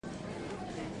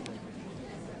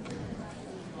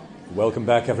Welcome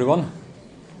back, everyone.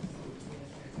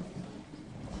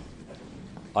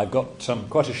 I've got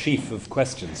quite a sheaf of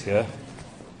questions here,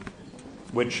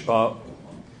 which are,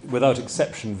 without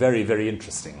exception, very, very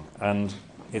interesting, and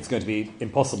it's going to be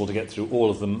impossible to get through all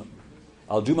of them.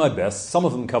 I'll do my best. Some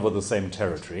of them cover the same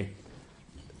territory.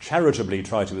 Charitably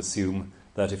try to assume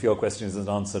that if your question isn't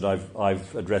answered,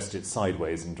 I've addressed it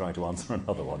sideways in trying to answer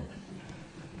another one.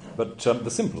 But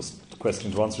the simplest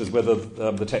question to answer is whether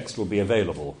the text will be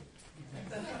available.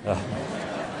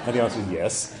 And the answer is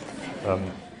yes.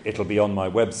 It'll be on my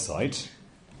website,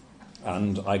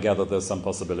 and I gather there's some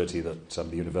possibility that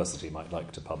the university might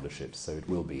like to publish it, so it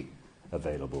will be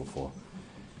available for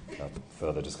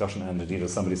further discussion, and indeed,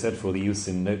 as somebody said, for the use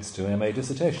in notes to MA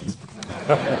dissertations.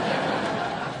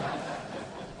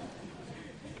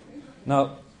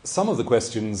 Now, some of the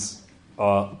questions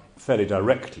are fairly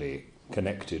directly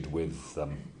connected with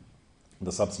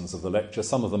the substance of the lecture.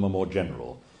 Some of them are more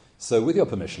general. So, with your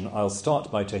permission, I'll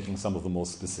start by taking some of the more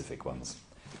specific ones.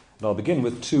 And I'll begin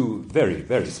with two very,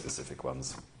 very specific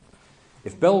ones.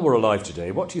 If Bell were alive today,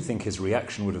 what do you think his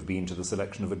reaction would have been to the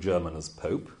selection of a German as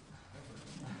Pope?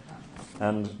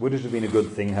 And would it have been a good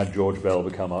thing had George Bell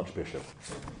become Archbishop?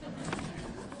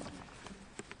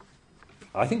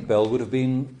 I think Bell would have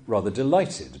been rather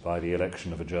delighted by the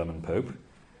election of a German Pope.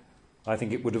 I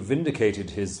think it would have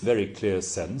vindicated his very clear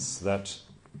sense that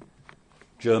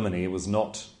Germany was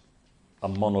not a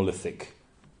monolithic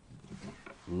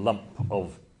lump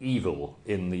of evil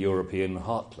in the European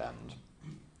heartland,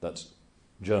 that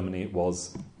Germany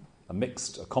was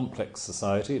a complex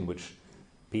society in which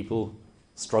people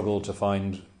struggled to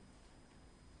find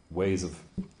ways of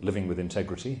living with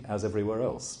integrity as everywhere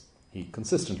else. He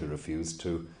consistently refused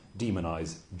to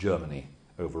demonize Germany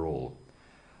overall.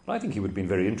 And I think he would have been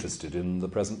very interested in the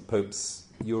present Pope's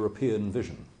European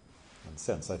vision and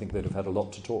sense. I think they'd have had a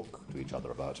lot to talk to each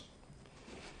other about.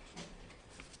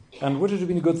 And would it have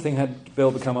been a good thing had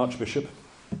Bell become Archbishop?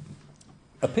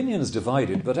 Opinion is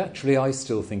divided, but actually I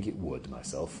still think it would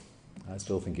myself. I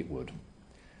still think it would.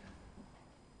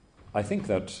 I think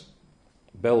that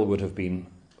Bell would have been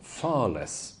far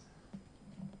less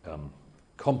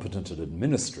competent an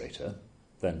administrator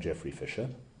than Geoffrey Fisher,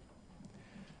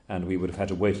 and we would have had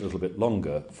to wait a little bit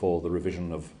longer for the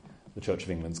revision of the Church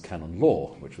of England's canon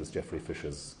law, which was Geoffrey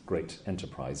Fisher's great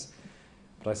enterprise.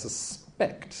 But I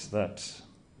suspect that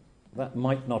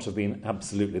might not have been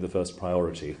absolutely the first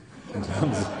priority in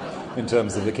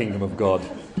terms of the kingdom of God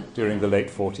during the late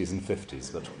 40s and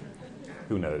 50s, but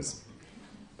who knows.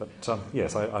 But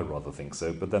yes, I rather think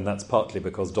so. But then that's partly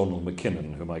because Donald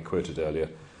Mackinnon, whom I quoted earlier,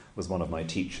 was one of my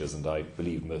teachers, and I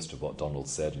believed most of what Donald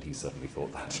said, and he certainly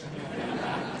thought that.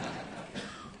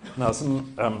 Now,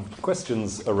 some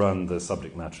questions around the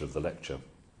subject matter of the lecture.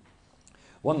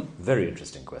 One very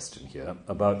interesting question here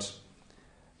about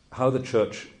how the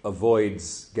Church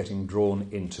avoids getting drawn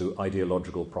into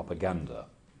ideological propaganda.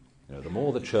 You know, the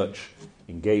more the Church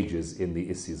engages in the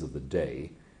issues of the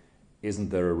day, isn't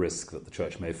there a risk that the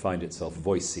Church may find itself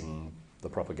voicing the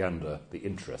propaganda, the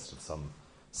interest of some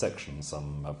section,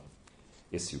 some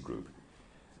issue group?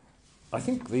 I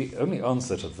think the only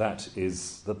answer to that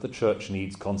is that the Church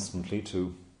needs constantly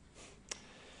to,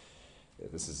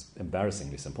 this is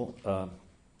embarrassingly simple,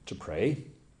 to pray,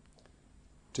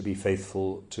 to be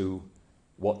faithful to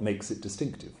what makes it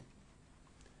distinctive,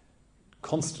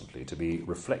 constantly to be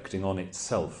reflecting on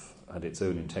itself and its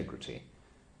own integrity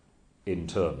in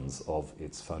terms of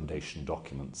its foundation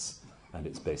documents and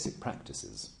its basic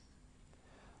practices.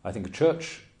 I think a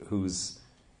church whose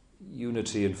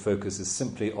unity and focus is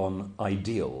simply on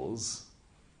ideals,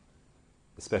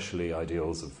 especially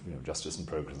ideals of justice and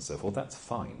progress and so forth, that's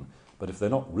fine. But if they're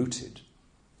not rooted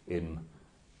in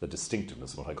the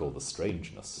distinctiveness, what I call the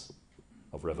strangeness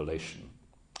of revelation,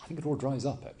 I think it all dries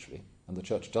up, actually, and the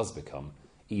church does become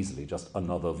easily just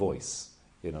another voice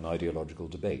in an ideological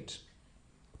debate.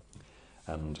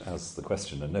 And as the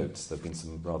questioner notes, there have been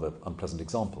some rather unpleasant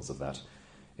examples of that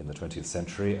in the 20th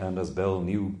century, and as Bell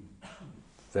knew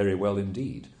very well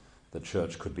indeed, the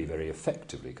church could be very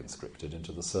effectively conscripted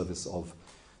into the service of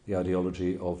the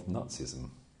ideology of Nazism.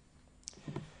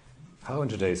 How in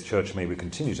today's church may we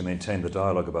continue to maintain the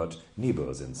dialogue about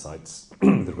Niebuhr's insights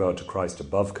with regard to Christ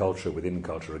above culture, within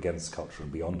culture, against culture,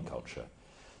 and beyond culture?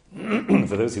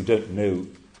 For those who don't know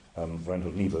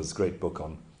Reinhold Niebuhr's great book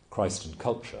on Christ and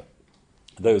culture,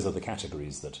 those are the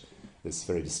categories that this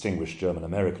very distinguished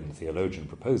German-American theologian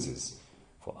proposes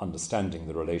for understanding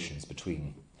the relations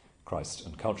between Christ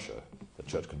and culture. The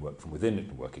church can work from within, it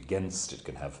can work against, it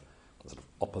can have a sort of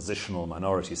oppositional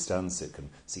minority stance, it can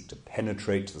seek to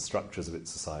penetrate the structures of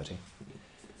its society.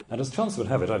 And as chance would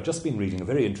have it, I've just been reading a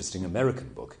very interesting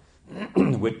American book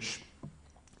which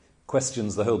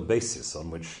questions the whole basis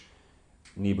on which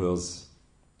Niebuhr's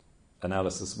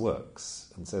analysis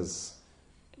works and says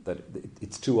that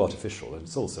it's too artificial, and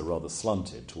it's also rather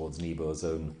slanted towards Niebuhr's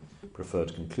own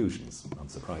preferred conclusions,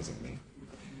 unsurprisingly.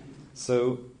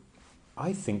 So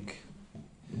I think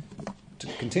to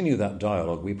continue that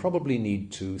dialogue, we probably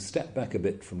need to step back a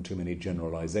bit from too many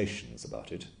generalizations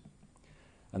about it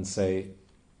and say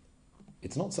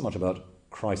it's not so much about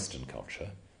Christ and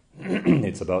culture,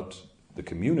 it's about the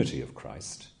community of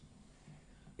Christ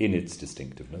in its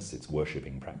distinctiveness, its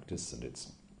worshipping practice and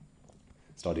its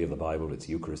study of the Bible, its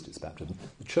Eucharist, its baptism.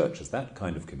 The church is that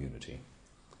kind of community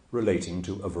relating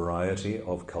to a variety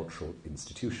of cultural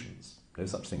institutions. No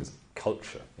such thing as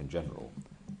culture in general,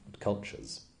 but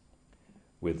cultures,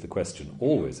 with the question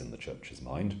always in the church's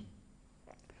mind,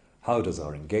 how does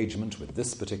our engagement with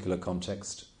this particular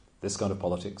context, this kind of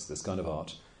politics, this kind of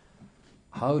art,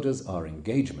 how does our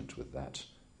engagement with that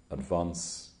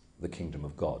advance the kingdom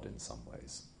of God in some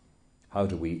ways? How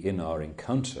do we, in our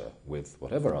encounter with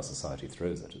whatever our society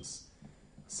throws at us,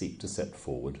 seek to set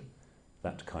forward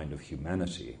that kind of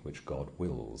humanity which God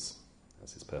wills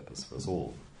as his purpose for us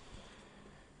all?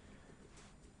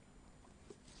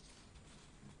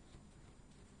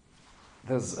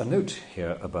 There's a note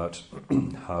here about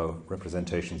how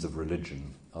representations of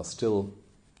religion are still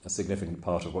a significant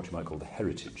part of what you might call the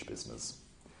heritage business.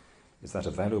 Is that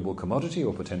a valuable commodity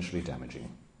or potentially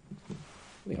damaging?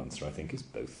 The answer, I think, is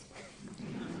both.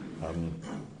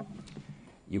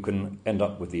 You can end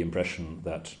up with the impression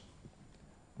that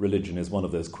religion is one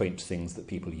of those quaint things that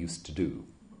people used to do.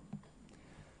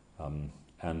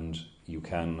 And you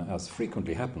can, as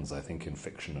frequently happens, I think, in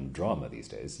fiction and drama these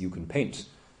days, you can paint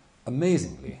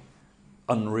amazingly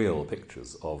unreal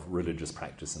pictures of religious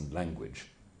practice and language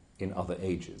in other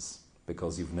ages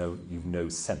because you've no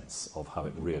sense of how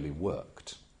it really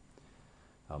worked.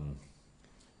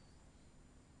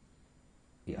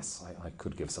 Yes, I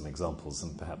could give some examples,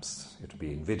 and perhaps it would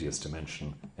be invidious to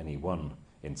mention any one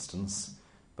instance,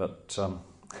 but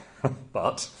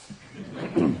that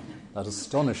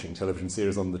astonishing television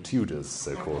series on the Tudors,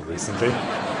 so-called, recently,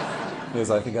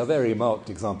 is, I think, a very marked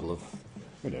example of,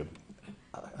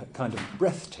 a kind of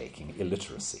breathtaking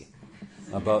illiteracy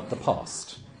about the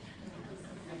past.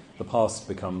 The past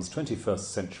becomes 21st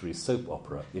century soap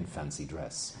opera in fancy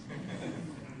dress.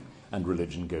 And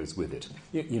religion goes with it.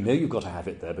 You know you've got to have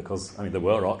it there because, there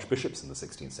were archbishops in the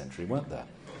 16th century, weren't there?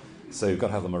 So you've got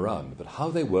to have them around. But how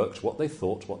they worked, what they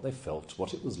thought, what they felt,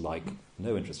 what it was like,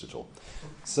 no interest at all.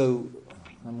 So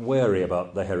I'm wary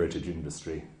about the heritage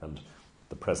industry and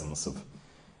the presence of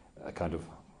a kind of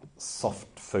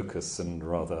soft focus and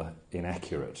rather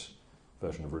inaccurate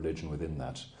version of religion within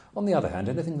that. On the other hand,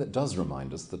 anything that does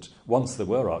remind us that once there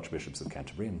were archbishops of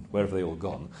Canterbury, and where have they all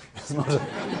gone, it's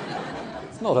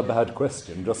not a bad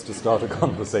question just to start a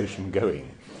conversation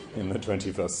going in the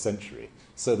 21st century.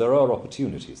 So there are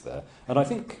opportunities there. And I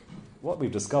think what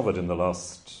we've discovered in the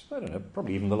last,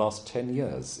 probably even the last 10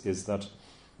 years, is that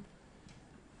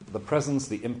the presence,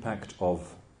 the impact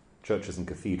of churches and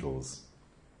cathedrals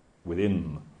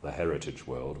within the heritage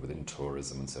world, within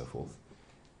tourism and so forth,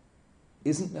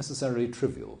 isn't necessarily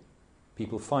trivial.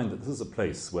 People find that this is a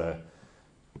place where,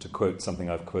 to quote something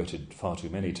I've quoted far too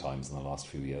many times in the last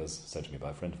few years, said to me by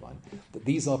a friend of mine, that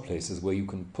these are places where you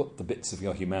can put the bits of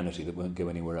your humanity that won't go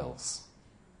anywhere else.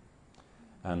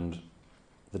 And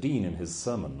the Dean, in his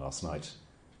sermon last night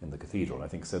in the cathedral, I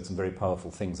think said some very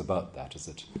powerful things about that as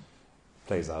it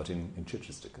plays out in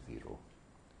Chichester Cathedral.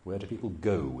 Where do people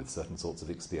go with certain sorts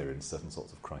of experience, certain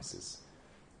sorts of crisis?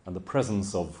 And the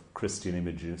presence of Christian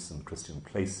images and Christian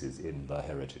places in the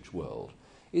heritage world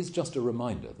is just a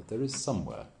reminder that there is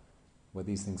somewhere where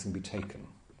these things can be taken.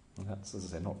 And that's, as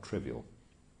I say, not trivial.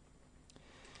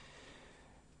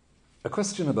 A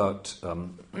question about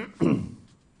the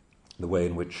way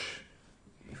in which,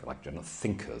 if you like, general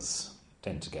thinkers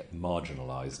tend to get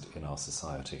marginalised in our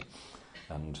society,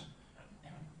 and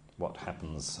what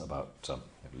happens about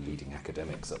leading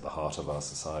academics at the heart of our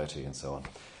society and so on.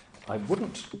 I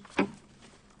wouldn't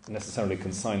necessarily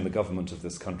consign the government of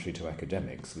this country to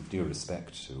academics, with due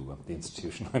respect to the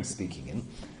institution I'm speaking in,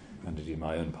 and indeed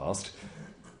my own past.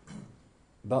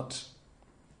 But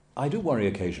I do worry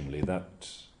occasionally that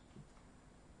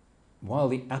while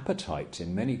the appetite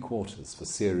in many quarters for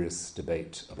serious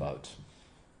debate about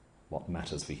what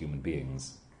matters for human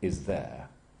beings is there,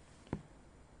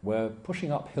 we're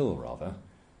pushing uphill, rather,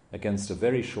 against a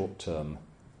very short-term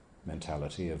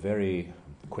mentality, a very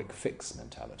quick-fix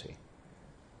mentality,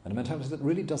 and a mentality that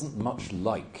really doesn't much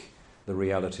like the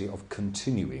reality of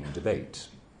continuing debate.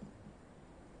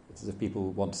 It's as if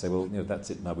people want to say, well, that's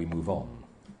it, now we move on.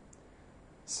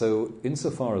 So,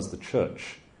 insofar as the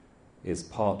church is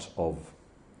part of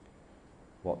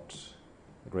what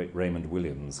the great Raymond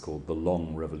Williams called the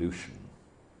long revolution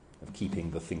of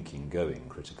keeping the thinking going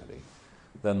critically,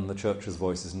 then the church's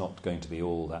voice is not going to be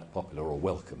all that popular or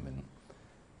welcome in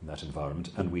that environment,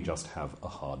 and we just have a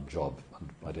hard job, and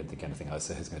I don't think anything I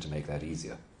say is going to make that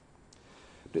easier.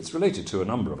 But it's related to a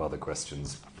number of other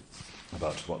questions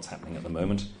about what's happening at the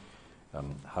moment.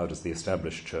 How does the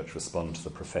established church respond to the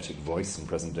prophetic voice in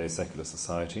present-day secular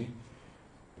society?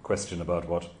 A question about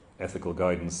what ethical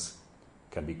guidance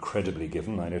can be credibly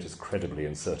given. I notice credibly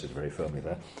inserted very firmly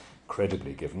there.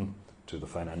 Credibly given to the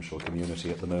financial community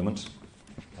at the moment,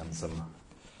 and some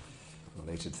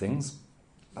related things.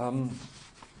 On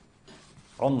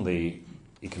the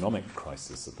economic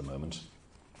crisis at the moment,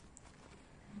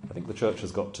 I think the church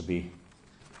has got to be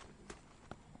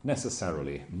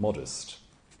necessarily modest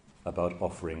about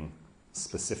offering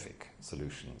specific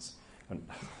solutions. And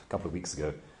a couple of weeks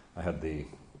ago, I had the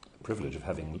privilege of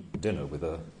having dinner with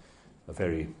a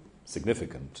very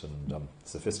significant and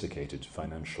sophisticated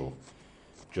financial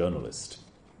journalist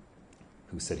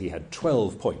who said he had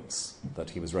 12 points that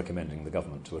he was recommending the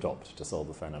government to adopt to solve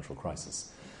the financial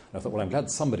crisis. And I thought, well, I'm glad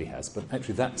somebody has, but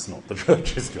actually that's not the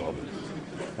church's job.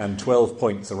 And 12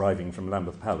 points arriving from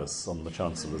Lambeth Palace on the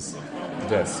Chancellor's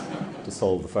desk to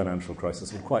solve the financial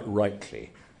crisis would quite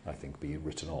rightly, I think, be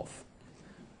written off.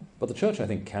 But the church, I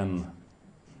think, can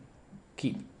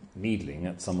keep needling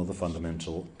at some of the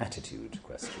fundamental attitude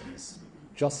questions.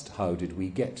 Just how did we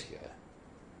get here?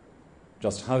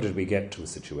 Just how did we get to a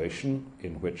situation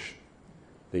in which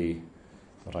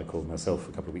what I called myself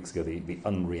a couple of weeks ago, the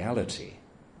unreality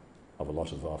of a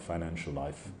lot of our financial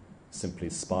life simply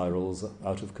spirals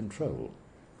out of control?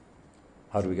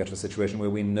 How do we get to a situation where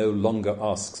we no longer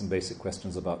ask some basic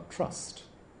questions about trust?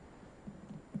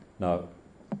 Now,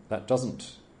 that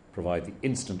doesn't provide the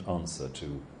instant answer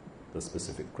to the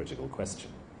specific critical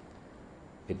question.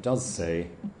 It does say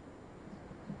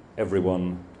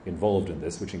everyone involved in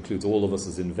this, which includes all of us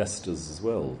as investors as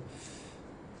well,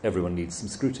 everyone needs some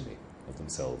scrutiny of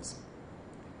themselves.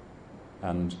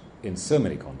 And in so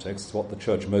many contexts, what the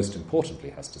church most importantly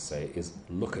has to say is,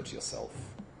 look at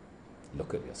yourself.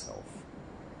 Look at yourself.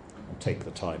 And take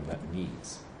the time that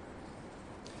needs.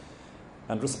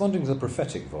 And responding to the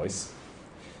prophetic voice,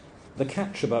 the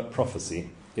catch about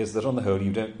prophecy is that on the whole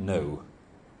you don't know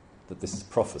that this is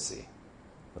prophecy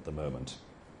at the moment.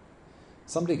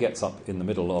 Somebody gets up in the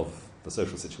middle of the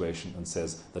social situation and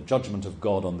says, the judgment of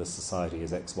God on this society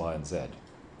is X, Y, and Z.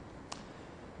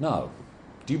 Now,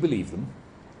 do you believe them?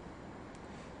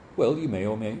 Well, you may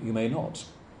or you may not.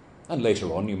 And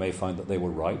later on you may find that they were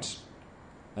right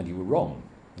and you were wrong,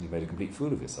 and you made a complete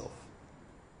fool of yourself.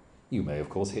 You may, of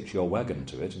course, hitch your wagon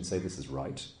to it and say this is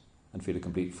right, and feel a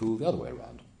complete fool the other way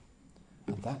around.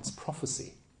 And that's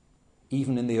prophecy,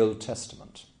 even in the Old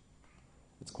Testament.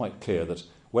 It's quite clear that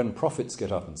when prophets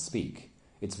get up and speak,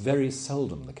 it's very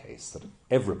seldom the case that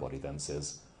everybody then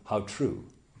says, how true.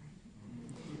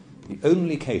 The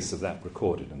only case of that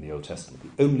recorded in the Old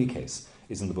Testament, the only case,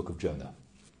 is in the book of Jonah.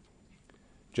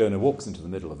 Jonah walks into the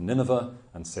middle of Nineveh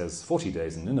and says, 40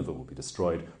 days and Nineveh will be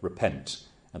destroyed, repent.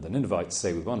 And the Ninevites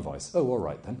say with one voice, oh, all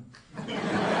right then.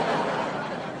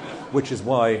 Which is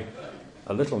why,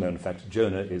 a little-known fact,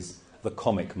 Jonah is the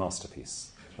comic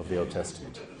masterpiece of the Old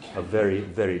Testament. A very,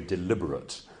 very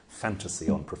deliberate fantasy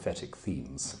on prophetic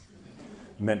themes,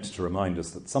 meant to remind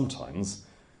us that sometimes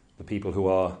the people who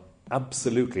are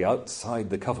absolutely outside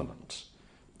the covenant,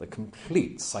 the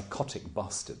complete psychotic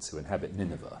bastards who inhabit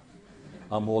Nineveh,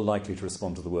 are more likely to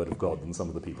respond to the word of God than some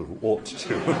of the people who ought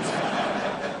to.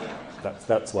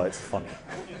 That's why it's funny.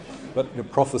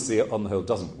 But prophecy on the whole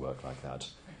doesn't work like that.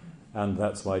 And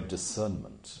that's why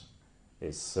discernment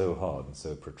is so hard and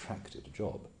so protracted a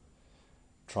job.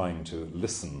 Trying to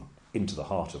listen into the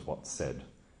heart of what's said,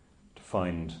 to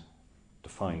find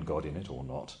God in it or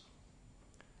not,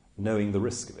 knowing the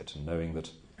risk of it and knowing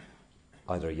that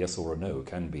either a yes or a no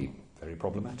can be very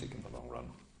problematic in the long run.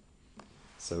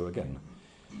 So again,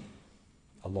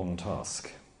 a long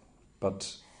task.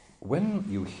 But when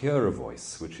you hear a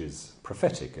voice which is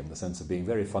prophetic in the sense of being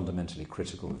very fundamentally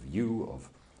critical of you, of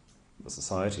the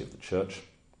society, of the church,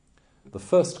 the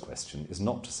first question is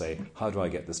not to say, how do I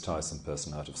get this tiresome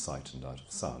person out of sight and out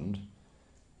of sound?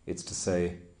 It's to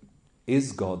say,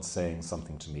 is God saying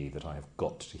something to me that I have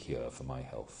got to hear for my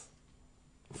health?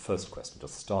 First question,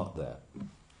 just start there.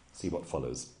 See what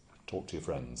follows. Talk to your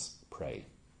friends. Pray.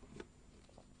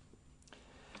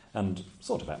 And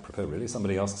sort of apropos, really,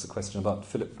 somebody asks a question about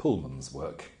Philip Pullman's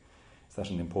work. Is that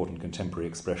an important contemporary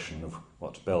expression of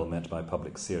what Bell meant by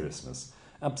public seriousness?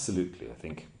 Absolutely, I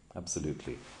think.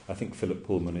 Absolutely. I think Philip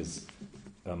Pullman is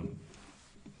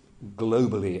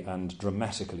globally and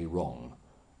dramatically wrong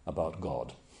about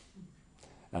God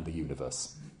and the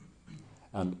universe.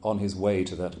 And on his way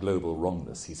to that global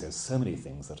wrongness, he says so many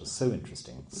things that are so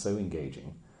interesting, so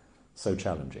engaging, so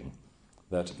challenging,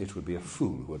 that it would be a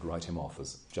fool who would write him off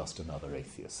as just another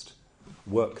atheist.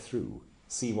 Work through,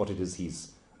 see what it is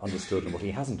he's understood and what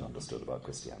he hasn't understood about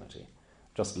Christianity.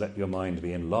 Just let your mind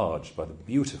be enlarged by the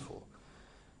beautiful,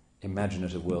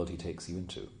 imaginative world he takes you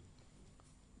into.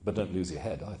 But don't lose your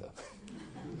head either.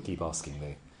 Keep asking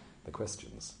the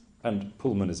questions. And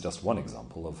Pullman is just one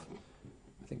example of,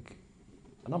 I think,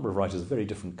 a number of writers of very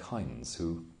different kinds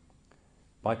who,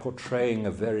 by portraying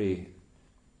a very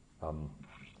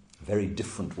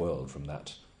different world from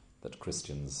that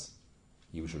Christians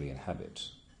usually inhabit,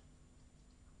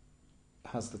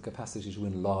 has the capacity to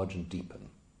enlarge and deepen.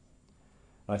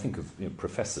 And I think of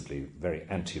professedly very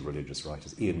anti-religious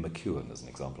writers. Ian McEwan is an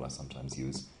example I sometimes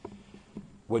use.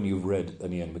 When you've read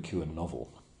an Ian McEwan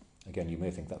novel, again, you may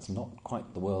think that's not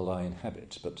quite the world I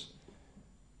inhabit, but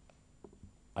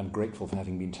I'm grateful for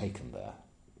having been taken there,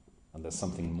 and there's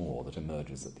something more that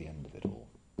emerges at the end of it all.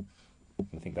 And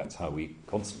I think that's how we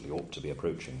constantly ought to be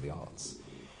approaching the arts.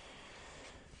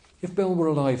 If Bell were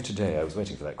alive today, I was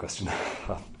waiting for that question,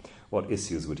 what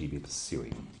issues would he be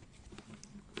pursuing?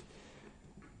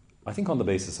 I think on the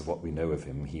basis of what we know of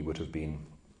him, he would have been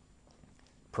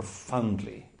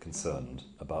profoundly concerned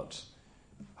about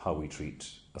how we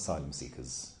treat asylum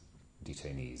seekers,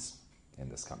 detainees in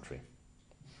this country.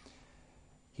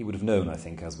 He would have known, I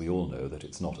think, as we all know, that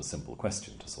it's not a simple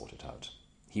question to sort it out.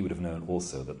 He would have known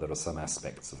also that there are some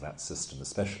aspects of that system,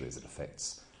 especially as it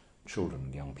affects children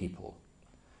and young people,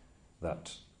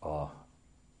 that are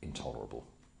intolerable.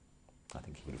 I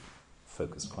think he would have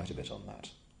focused quite a bit on that.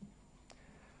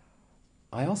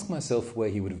 I ask myself where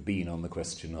he would have been on the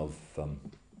question of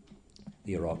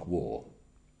the Iraq War,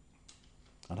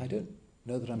 and I don't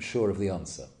know that I'm sure of the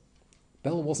answer.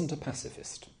 Bell wasn't a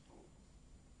pacifist.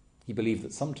 He believed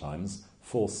that sometimes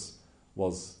force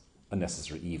was a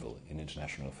necessary evil in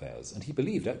international affairs, and he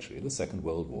believed, actually, the Second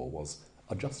World War was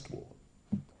a just war.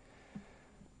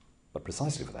 But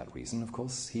precisely for that reason, of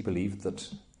course, he believed that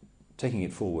taking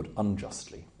it forward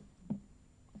unjustly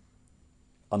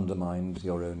undermined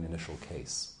your own initial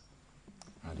case.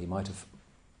 And he might have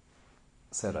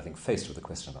said, I think, faced with a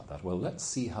question about that, well, let's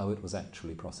see how it was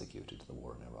actually prosecuted, the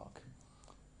war in Iraq.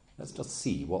 Let's just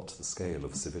see what the scale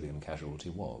of civilian casualty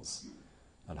was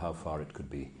and how far it could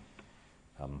be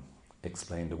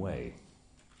explained away.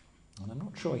 And I'm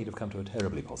not sure he'd have come to a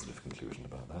terribly positive conclusion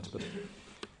about that, but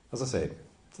as I say,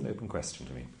 it's an open question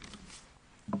to me.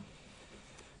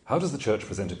 How does the Church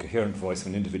present a coherent voice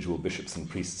when individual bishops and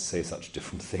priests say such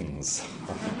different things?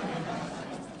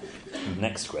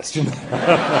 Next question.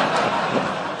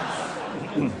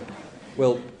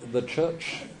 Well, the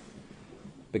Church,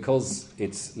 because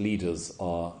its leaders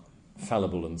are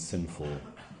fallible and sinful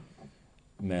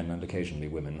men and occasionally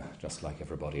women, just like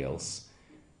everybody else,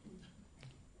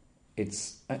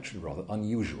 it's actually rather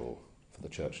unusual for the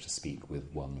Church to speak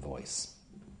with one voice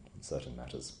on certain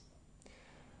matters.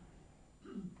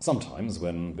 Sometimes,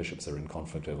 when bishops are in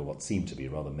conflict over what seem to be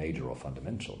rather major or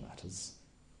fundamental matters,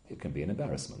 it can be an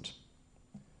embarrassment.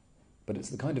 But it's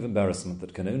the kind of embarrassment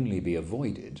that can only be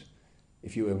avoided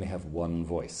if you only have one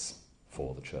voice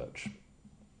for the Church.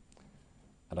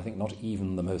 And I think not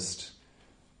even the most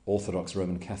Orthodox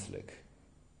Roman Catholic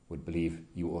would believe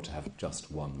you ought to have just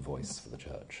one voice for the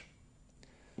Church.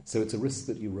 So it's a risk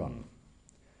that you run.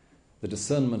 The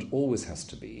discernment always has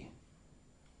to be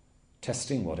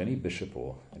testing what any bishop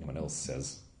or anyone else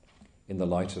says in the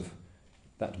light of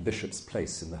that bishop's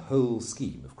place in the whole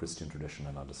scheme of Christian tradition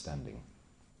and understanding.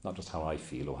 Not just how I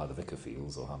feel or how the vicar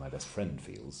feels or how my best friend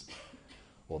feels,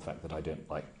 or the fact that I don't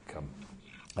like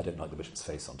the bishop's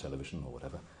face on television or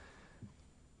whatever.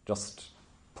 Just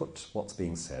put what's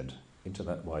being said into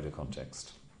that wider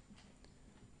context.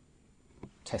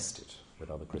 Test it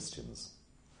with other Christians.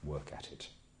 Work at it.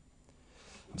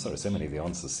 I'm sorry, so many of the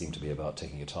answers seem to be about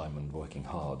taking your time and working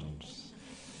hard and,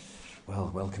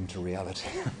 well, welcome to reality.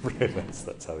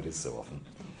 That's how it is so often.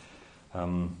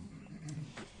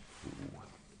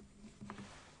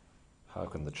 How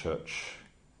can the Church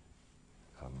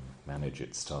manage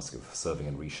its task of serving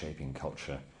and reshaping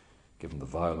culture, given the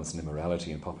violence and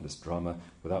immorality in populist drama,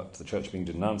 without the Church being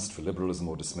denounced for liberalism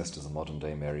or dismissed as a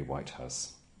modern-day Mary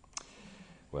Whitehouse?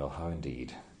 Well, how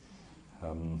indeed.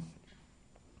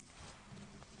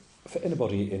 For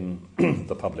anybody in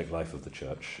the public life of the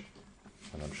Church,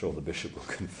 and I'm sure the bishop will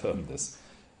confirm this,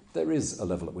 there is a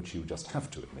level at which you just have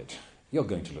to admit you're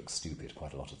going to look stupid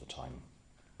quite a lot of the time,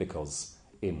 because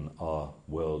in our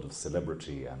world of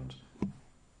celebrity and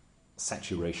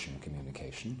saturation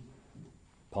communication,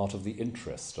 part of the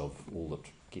interest of all that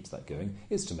keeps that going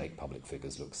is to make public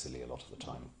figures look silly a lot of the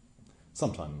time.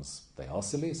 Sometimes they are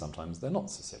silly, sometimes they're not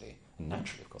so silly. And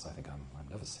naturally, of course, I think I'm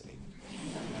never silly.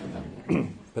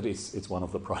 But it's one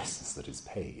of the prices that is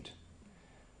paid.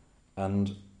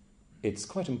 And it's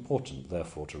quite important,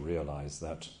 therefore, to realise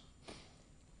that,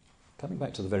 coming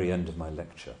back to the very end of my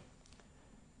lecture,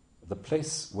 the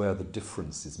place where the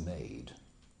difference is made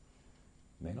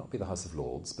may not be the House of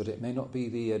Lords, but it may not be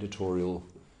the editorial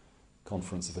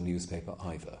conference of a newspaper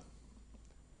either.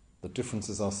 The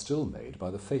differences are still made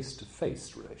by the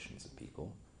face-to-face relations of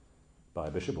people, by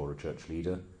a bishop or a church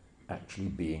leader actually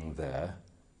being there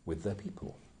with their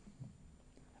people,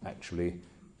 actually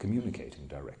communicating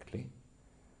directly,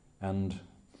 and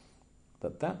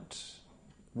that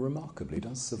remarkably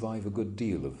does survive a good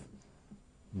deal of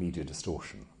media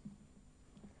distortion.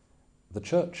 The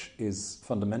church is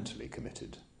fundamentally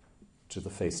committed to the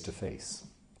face-to-face,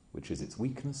 which is its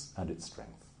weakness and its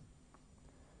strength.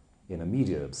 In a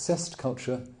media-obsessed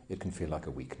culture, it can feel like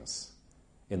a weakness.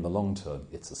 In the long term,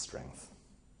 it's a strength.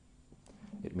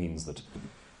 It means that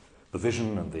the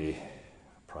vision and the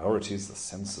priorities, the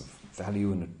sense of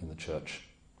value in the church,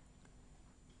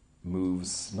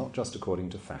 moves not just according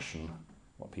to fashion,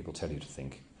 what people tell you to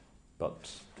think,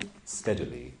 but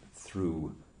steadily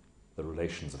through the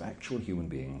relations of actual human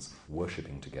beings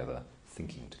worshipping together,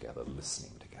 thinking together,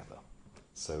 listening together.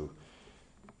 So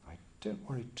I don't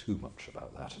worry too much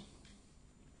about that.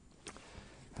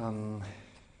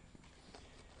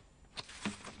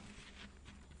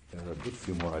 There are a good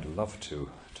few more I'd love to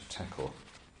tackle,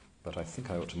 but I think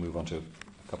I ought to move on to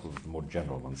a couple of the more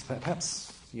general ones.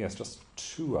 Perhaps, yes, just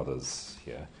two others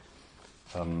here.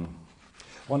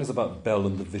 One is about Bell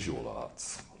and the visual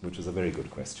arts, which is a very good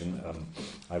question.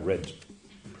 I read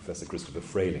Professor Christopher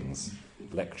Frayling's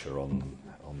lecture on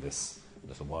this a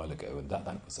little while ago, and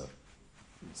that was a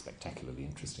spectacularly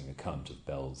interesting account of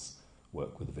Bell's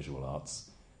work with the visual arts.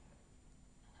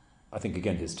 I think,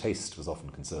 again, his taste was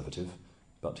often conservative,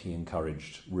 but he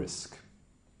encouraged risk.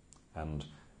 And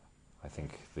I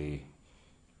think the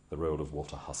role of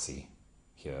Walter Hussey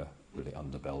here, really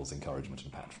under Bell's encouragement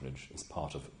and patronage, is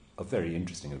part of a very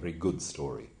interesting and very good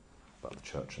story about the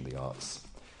church and the arts.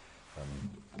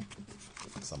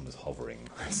 Someone is hovering,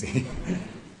 I see.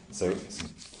 So,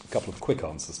 a couple of quick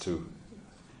answers to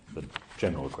the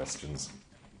general questions.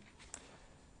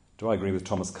 Do I agree with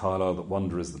Thomas Carlyle that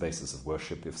wonder is the basis of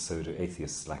worship? If so, do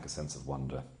atheists lack a sense of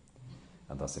wonder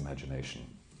and thus imagination?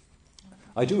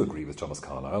 I do agree with Thomas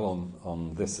Carlyle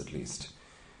on this at least.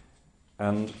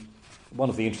 And one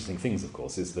of the interesting things, of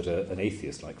course, is that an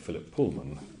atheist like Philip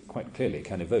Pullman quite clearly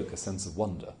can evoke a sense of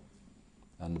wonder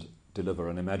and deliver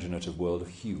an imaginative world of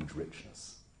huge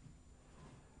richness.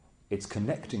 It's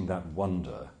connecting that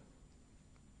wonder,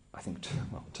 I think,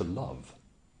 to love.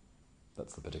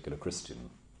 That's the particular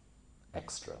Christian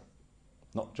extra.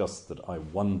 Not just that I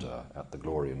wonder at the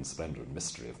glory and splendour and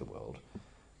mystery of the world,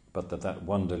 but that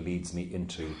wonder leads me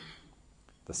into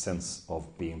the sense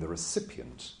of being the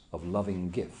recipient of loving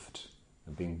gift,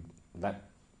 and being that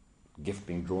gift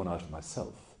being drawn out of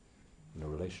myself in a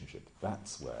relationship.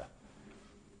 That's where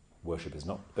worship is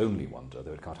not only wonder,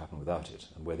 though it can't happen without it,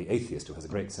 and where the atheist who has a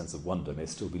great sense of wonder may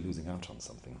still be losing out on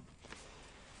something.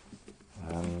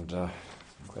 And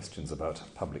questions about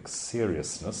public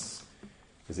seriousness.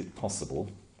 Is it possible?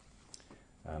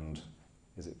 And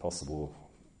is it possible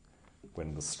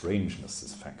when the strangeness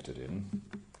is factored in?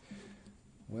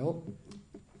 Well,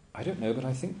 I don't know, but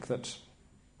I think that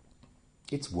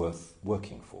it's worth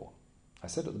working for. I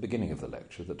said at the beginning of the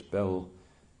lecture that Bell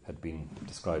had been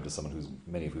described as someone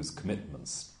many of whose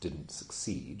commitments didn't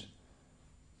succeed,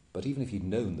 but even if he'd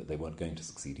known that they weren't going to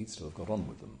succeed, he'd still have got on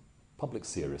with them. Public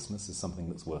seriousness is something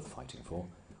that's worth fighting for,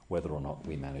 whether or not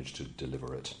we manage to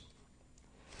deliver it.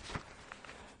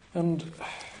 And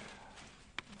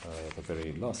the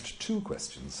very last two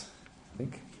questions, I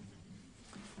think.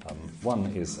 One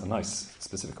is a nice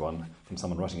specific one from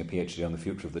someone writing a PhD on the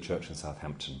future of the church in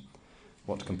Southampton.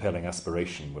 What compelling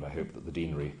aspiration would I hope that the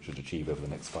deanery should achieve over the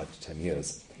next 5 to 10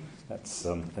 years? That's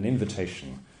an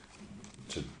invitation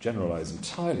to generalise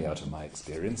entirely out of my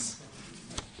experience,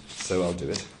 so I'll do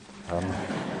it,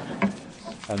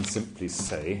 and simply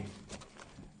say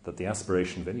that the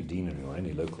aspiration of any deanery or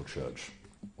any local church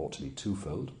ought to be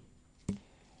twofold.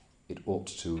 It ought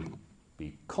to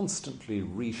be constantly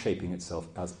reshaping itself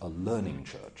as a learning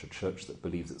church, a church that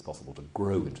believes it's possible to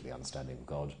grow into the understanding of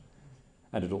God,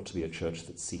 and it ought to be a church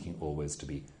that's seeking always to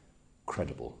be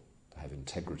credible, to have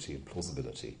integrity and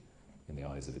plausibility in the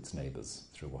eyes of its neighbours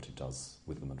through what it does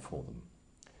with them and for them.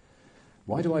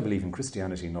 Why do I believe in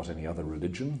Christianity, not any other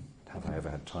religion? Have I ever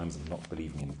had times of not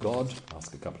believing in God?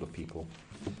 Ask a couple of people.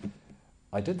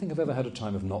 I don't think I've ever had a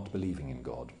time of not believing in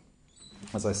God.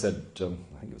 As I said, I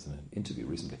think it was in an interview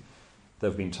recently, there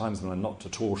have been times when I'm not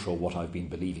at all sure what I've been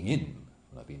believing in,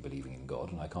 when I've been believing in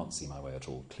God, and I can't see my way at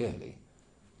all clearly.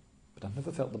 But I've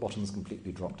never felt the bottom's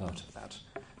completely dropped out of that.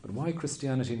 But why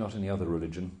Christianity, not any other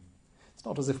religion? It's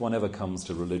not as if one ever comes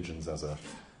to religions as a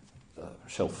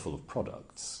shelf full of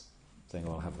products, saying,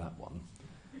 oh, I'll have that one.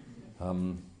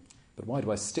 But why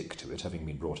do I stick to it, having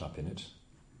been brought up in it?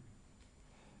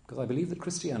 Because I believe that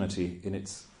Christianity, in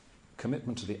its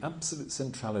commitment to the absolute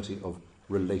centrality of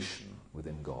relation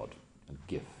within God and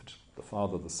gift, the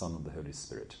Father, the Son, and the Holy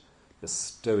Spirit,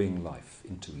 bestowing life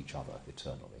into each other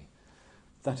eternally,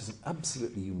 that is an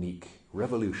absolutely unique,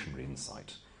 revolutionary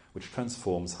insight which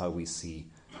transforms how we see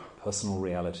personal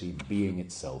reality, being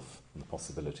itself, and the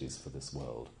possibilities for this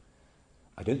world.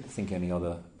 I don't think any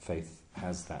other faith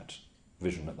has that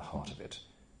vision at the heart of it,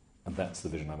 and that's the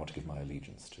vision I want to give my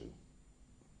allegiance to.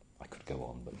 I could go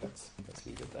on, but let's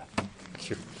leave it there. Thank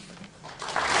you.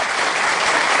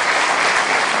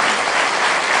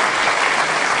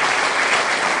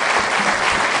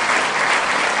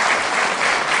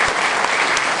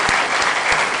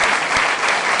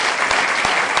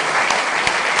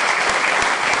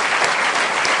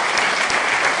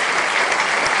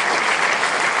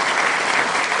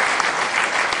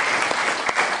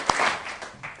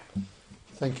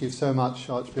 Thank you so much,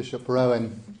 Archbishop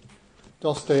Rowan.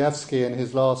 Dostoevsky, in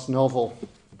his last novel,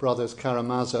 Brothers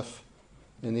Karamazov,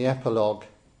 in the epilogue,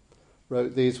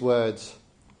 wrote these words: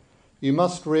 "You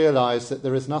must realize that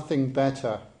there is nothing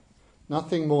better,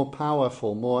 nothing more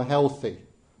powerful, more healthy,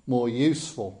 more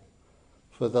useful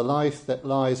for the life that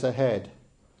lies ahead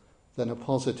than a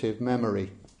positive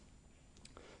memory.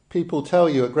 People tell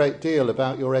you a great deal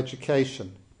about your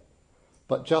education,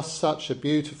 but just such a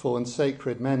beautiful and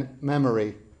sacred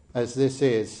memory as this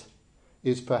is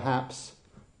perhaps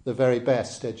the very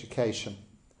best education."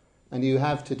 And you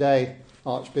have today,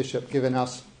 Archbishop, given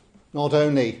us not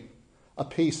only a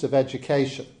piece of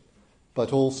education,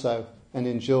 but also an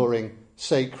enduring,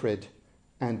 sacred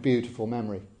and beautiful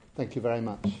memory. Thank you very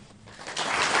much.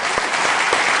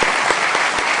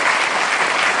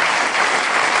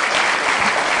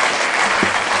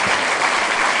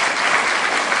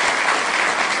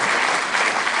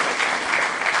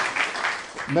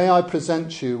 May I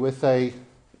present you with a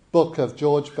book of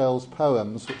George Bell's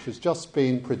poems, which has just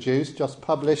been produced, just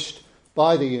published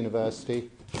by the university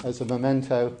as a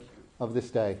memento of this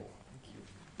day.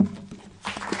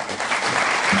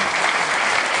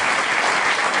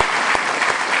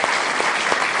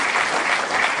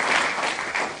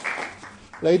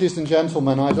 Ladies and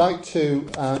gentlemen, I'd like to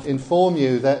inform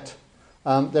you that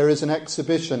there is an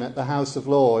exhibition at the House of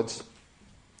Lords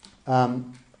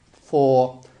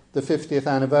for the 50th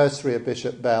anniversary of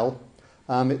Bishop Bell.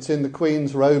 It's in the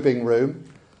Queen's Robing Room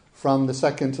from the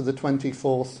 2nd to the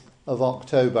 24th of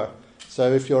October.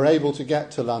 So if you're able to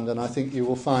get to London, I think you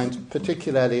will find,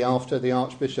 particularly after the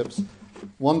Archbishop's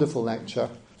wonderful lecture,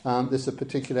 this is a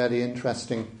particularly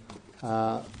interesting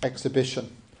exhibition.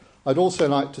 I'd also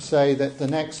like to say that the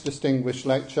next distinguished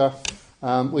lecture,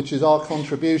 which is our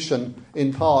contribution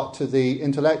in part to the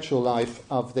intellectual life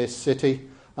of this city,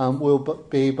 will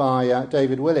be by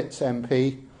David Willits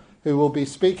MP, who will be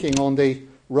speaking on the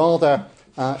rather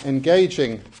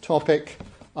engaging topic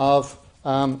of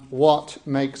what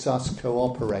makes us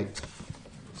cooperate.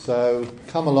 So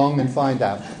come along and find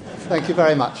out. Thank you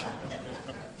very much.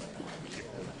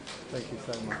 Thank you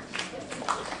so much.